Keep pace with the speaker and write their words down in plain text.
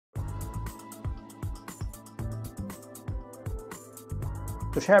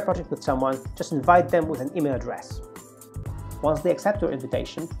To share a project with someone, just invite them with an email address. Once they accept your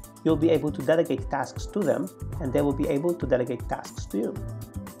invitation, you'll be able to delegate tasks to them, and they will be able to delegate tasks to you.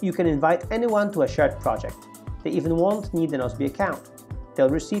 You can invite anyone to a shared project. They even won't need an Nozbe account. They'll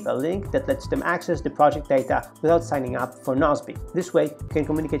receive a link that lets them access the project data without signing up for Nozbe. This way, you can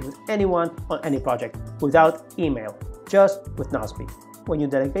communicate with anyone on any project without email, just with Nozbe. When you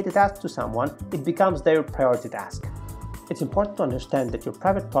delegate a task to someone, it becomes their priority task. It's important to understand that your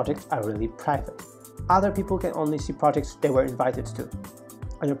private projects are really private. Other people can only see projects they were invited to.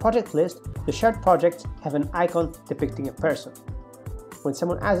 On your project list, the shared projects have an icon depicting a person. When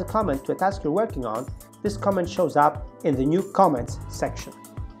someone adds a comment to a task you're working on, this comment shows up in the New Comments section.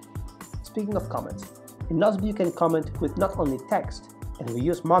 Speaking of comments, in Nozbe you can comment with not only text, and we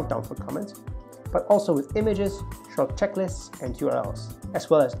use Markdown for comments, but also with images, short checklists, and URLs, as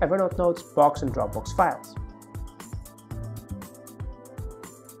well as Evernote notes, Box, and Dropbox files.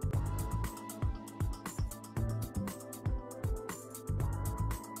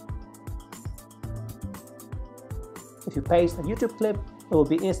 If you paste a YouTube clip, it will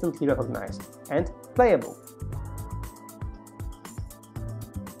be instantly recognized and playable.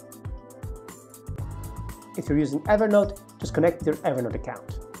 If you're using Evernote, just connect with your Evernote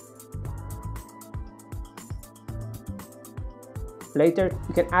account. Later,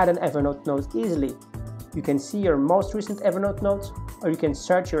 you can add an Evernote note easily. You can see your most recent Evernote notes, or you can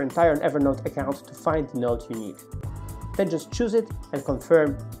search your entire Evernote account to find the note you need. Then just choose it and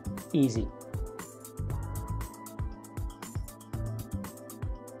confirm. Easy.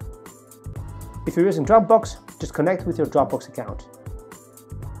 If you're using Dropbox, just connect with your Dropbox account.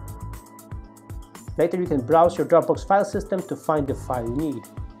 Later you can browse your Dropbox file system to find the file you need.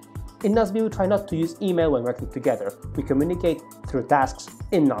 In Nozbe we try not to use email when working together. We communicate through tasks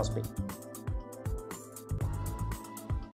in Nozbe.